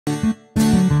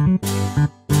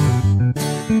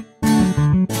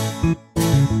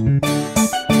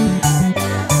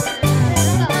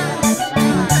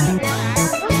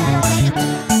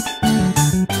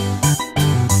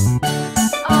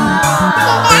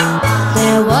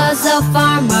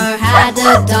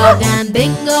a dog and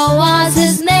Bingo was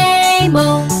his name.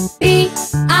 Oh,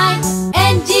 B-I-N-G-O,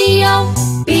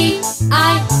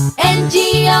 B-I-N-G-O,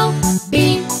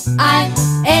 B-I-N-G-O,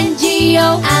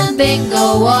 and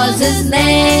Bingo was his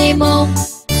name. Oh.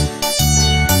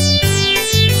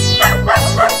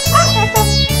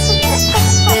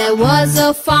 There was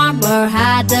a farmer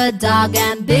had a dog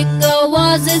and Bingo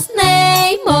was his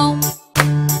name. Oh,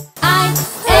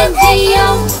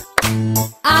 I-N-G-O,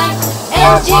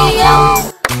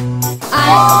 I-N-G-O,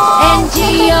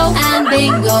 I-N-G-O, and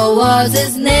Bingo was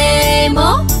his name.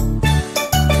 Oh.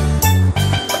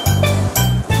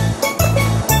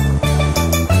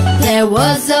 There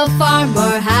was a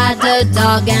farmer had a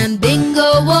dog and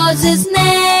Bingo was his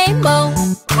name. Oh,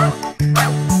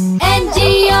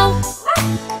 N-G-O,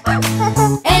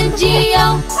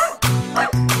 N-G-O,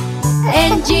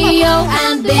 N-G-O,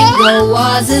 and Bingo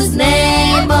was his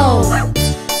name. Oh.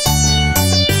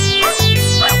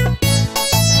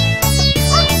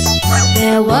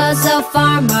 There was a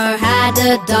farmer had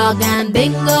a dog and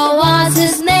Bingo was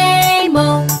his name.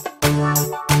 Oh,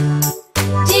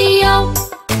 G-O,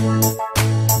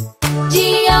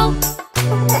 G-O,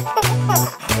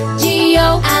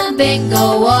 G-O, and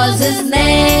Bingo was his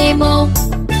name. Oh.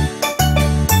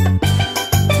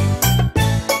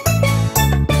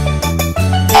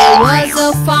 There was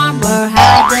a farmer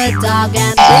had a dog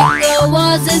and Bingo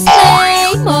was his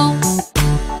name. Oh,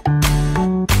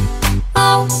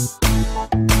 oh,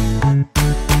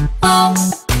 oh,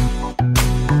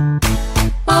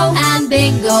 oh, and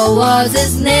Bingo was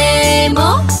his name.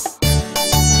 Oh.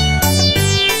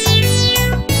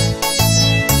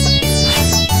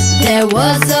 There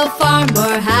was a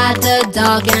farmer had a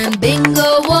dog and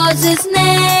Bingo was his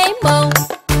name. Oh.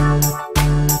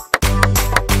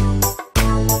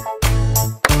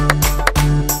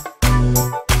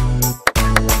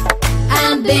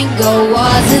 And Bingo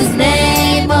was his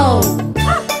name. Oh.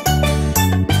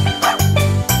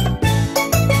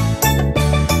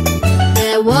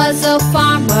 There was a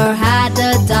farmer had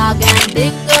a dog and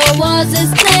Bingo was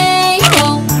his name.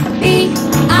 Oh,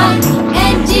 B-I-N-G-O,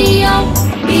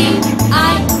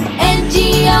 B-I-N-G-O,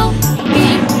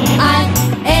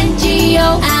 B-I-N-G-O,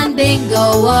 and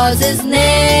Bingo was his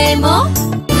name. Oh.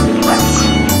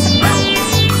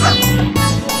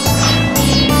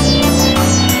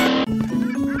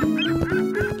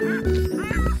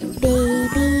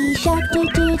 Baby shark do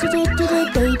do do do do do,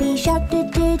 baby shark do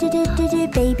do do do do do,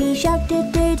 baby shark do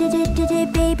do do do do do,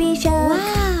 baby shark.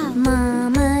 Wow.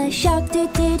 Mama shark do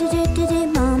do do do do do,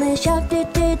 mama shark do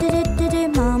do do do do do,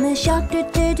 mama shark do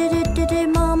do do do do do,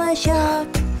 mama shark.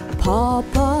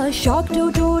 Papa shark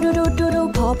do do do do do do,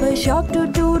 Papa shark do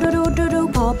do do do do do,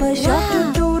 Papa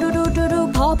shark do do do do do do,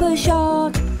 Papa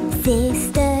shark.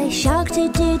 Sister shark do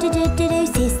do do do do do,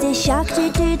 sister shark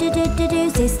do do do do do do,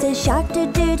 sister shark do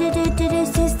do do do do do,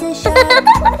 sister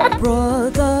shark.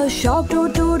 Brother shark do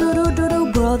do do do do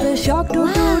do, brother shark do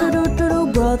do do do do do,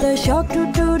 brother shark do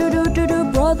do do do do do,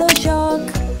 brother shark.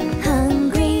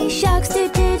 Hungry sharks do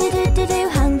do do do do do,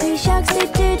 hungry sharks do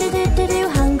do do do do do,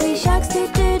 hungry sharks do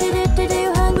do do do do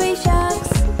do, hungry sharks.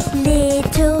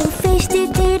 Little fish do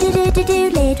do do do do do,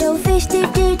 little fish do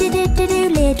do do do do do,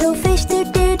 little fish do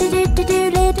do do do do do,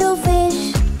 little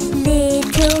fish.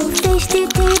 Little fish do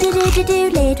do do do do do,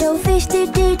 little fish do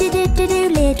do do do do do,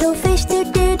 little fish do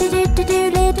do do do do do,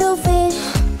 little fish.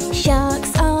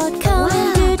 Sharks are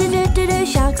coming, do do do do do,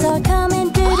 sharks are coming,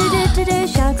 do do do do do,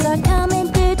 sharks are coming,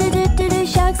 do do do do do,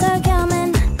 sharks are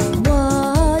coming.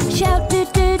 Watch out, do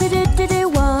do do do do do,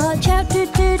 watch out, do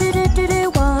do do do do do,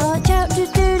 watch out, do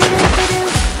do do do do do,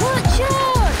 watch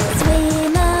out.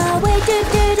 Swim away, do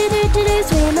do do do do do,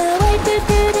 swim away, do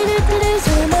do do do do do,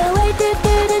 swim away, do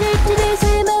do do do do do,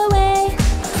 swim away.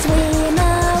 Swim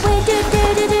away, do do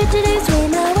do do do do,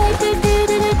 swim away, do do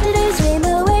do do do do, swim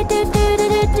away, do do do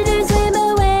do do do, swim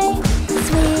away.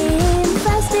 Swim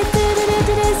faster, do do do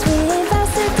do do, swim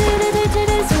faster, do do do do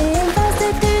do, swim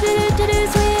faster, do do do do do,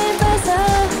 swim faster.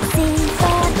 Safe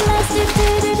at last, do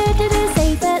do do do do do,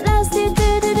 safe at last, do do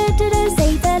do do do do,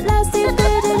 safe at last, do do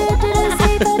do do do do,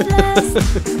 safe at last.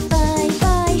 Bye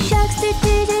bye sharks, do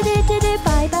do do do do do,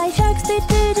 bye bye sharks, do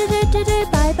do do do do do,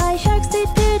 bye bye sharks, do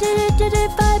do do do do do,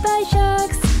 bye bye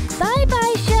sharks, bye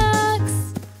bye sharks.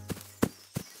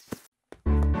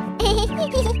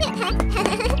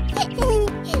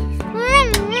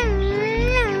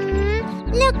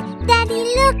 Look, Daddy,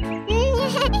 look!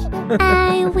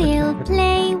 I will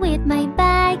play with my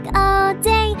bike all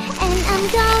day, and I'm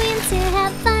going to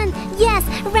have fun. Yes,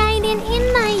 riding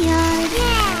in my yard.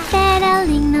 Yeah.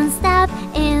 Pedaling non-stop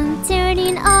and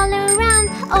turning all around.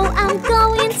 Oh, I'm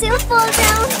going to fall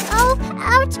down. Oh,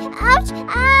 ouch, ouch,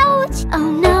 ouch.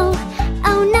 Oh no,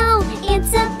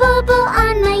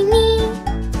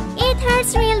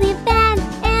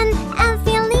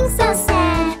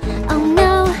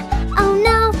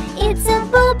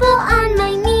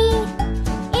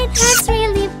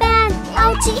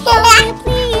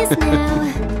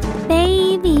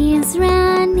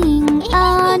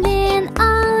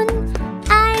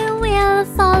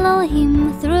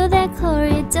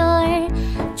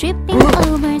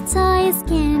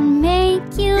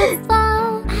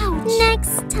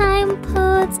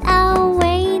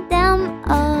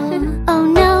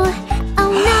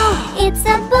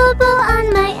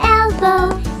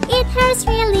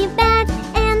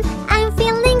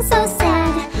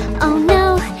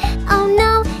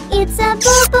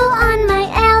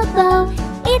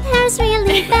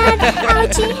 bad.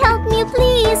 Ouchie, help me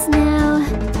please now.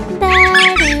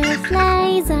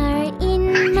 Butterflies are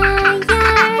in my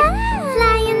yard,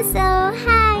 flying so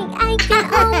high I can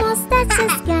almost touch the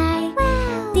sky.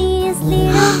 This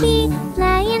little bee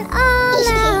flying all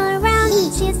around,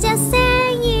 she's just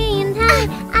saying hi.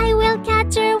 I will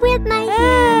catch her with my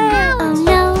hand.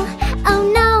 Oh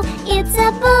no, it's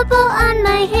a bubble on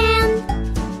my hand.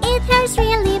 It hurts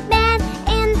really bad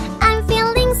and I'm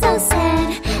feeling so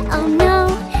sad. Oh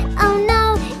no,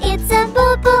 it's a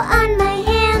bubble on my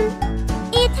hand.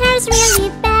 It hurts really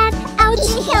bad.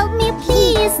 Ouchie, help me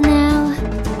please now.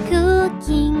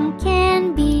 Cooking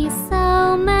can be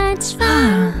so much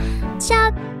fun.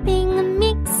 Chopping,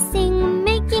 mixing,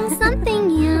 making something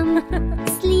yum.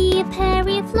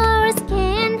 Slippery floors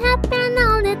can happen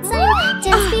all the time.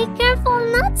 Just be careful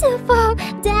not to fall.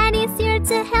 Daddy's here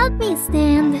to help me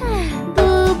stand.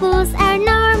 Boo-boos are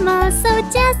normal, so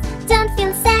just don't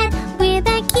feel sad. With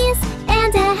a kiss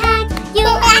and a hug, you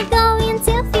are going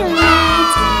to feel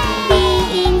right.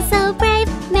 Being so brave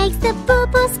makes the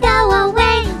boo-boos go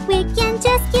away. We can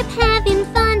just keep having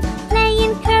fun,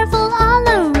 playing careful all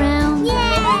around.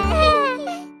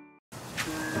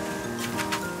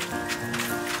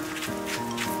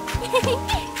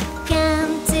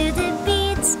 Come to the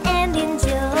beach and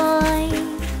enjoy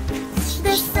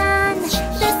the sun,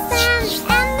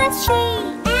 and the sea,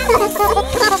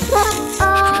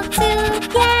 all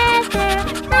together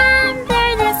under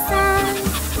the sun,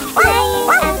 playing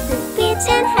at the beach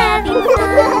and having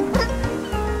fun.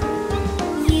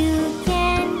 You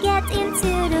can get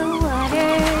into the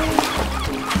water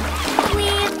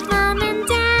with mom and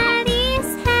daddy's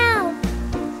help,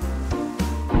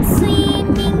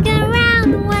 swimming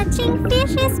around, watching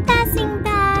fishes passing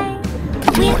by.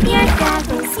 With your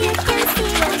goggles you can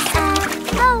see outside.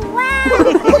 Oh wow!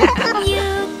 You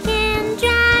can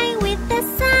dry with the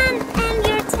sun and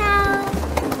your towel.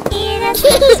 It is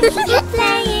you're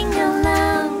playing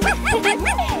alone.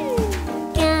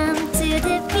 Come to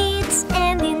the beach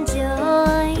and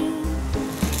enjoy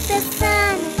the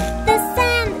sun,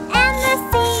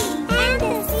 and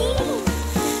the sea,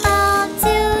 all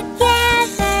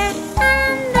together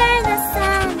under the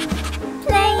sun,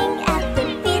 playing at the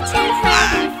beach and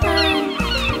having fun.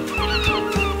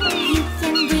 You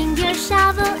can bring your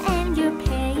shovel and your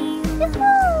pail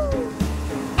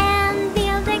and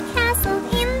build a castle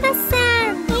in the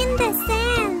sand.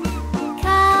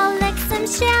 Collect some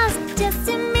shells just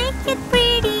to make it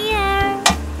prettier,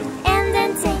 and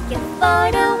then take a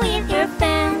photo with your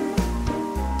fan.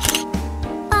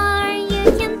 Or you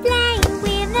can play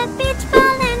with a beach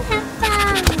ball and have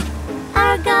fun,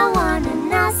 or go on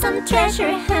an awesome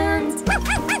treasure hunt.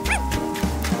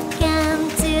 Come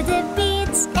to the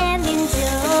beach and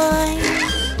enjoy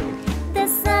the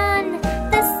sun,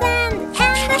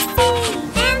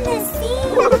 and the sea,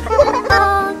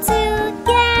 all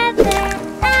together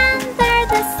under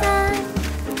the sun,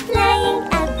 playing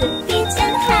at the beach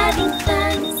and having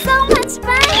fun. So much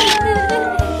fun!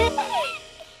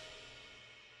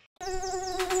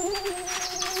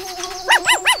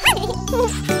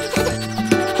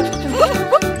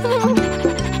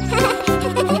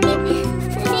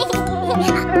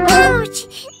 Ouch!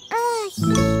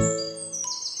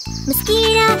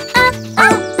 Mosquito, oh.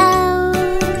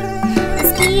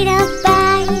 Mosquito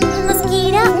bite,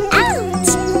 mosquito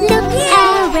ouch. Look, a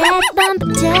red bump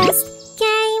just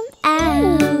came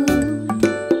out.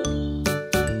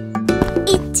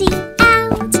 Itchy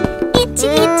ouch,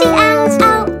 itchy ouch.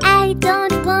 Oh, I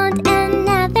don't want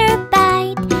another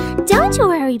bite. Don't you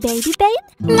worry, baby babe.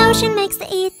 Lotion makes the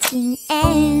itching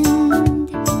end.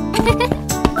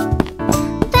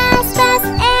 Buzz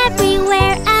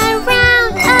everywhere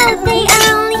around. Oh, they are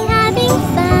only having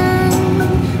fun.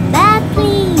 But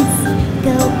please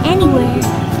go anywhere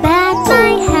but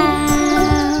my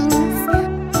house.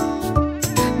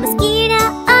 Mosquito,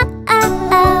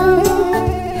 oh.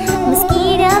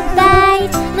 Mosquito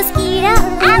bite, mosquito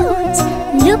ouch.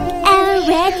 Look, a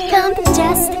red bump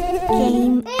just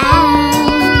came out.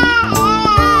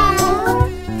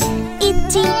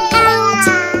 Itchy ouch,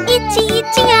 itchy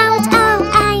ouch. Oh,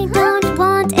 I don't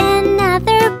want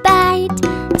another bite.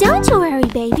 Don't you worry,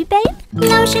 baby babe.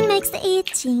 Lotion makes the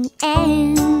itching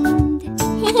end.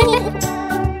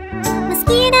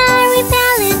 Mosquito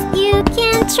repellent you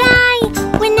can try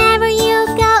whenever you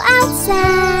go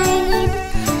outside.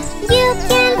 You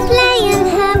can play and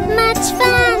have much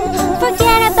fun.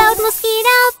 Forget about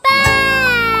mosquito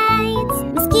bites.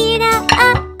 Mosquito,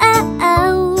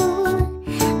 oh.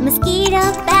 Mosquito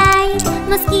bite,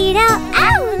 mosquito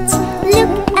ouch.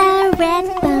 Look, a red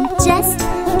bump just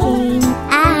came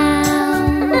out.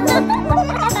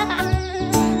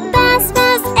 Buzz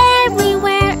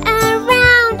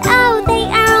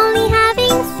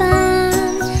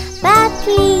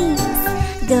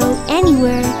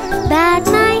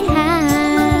Bad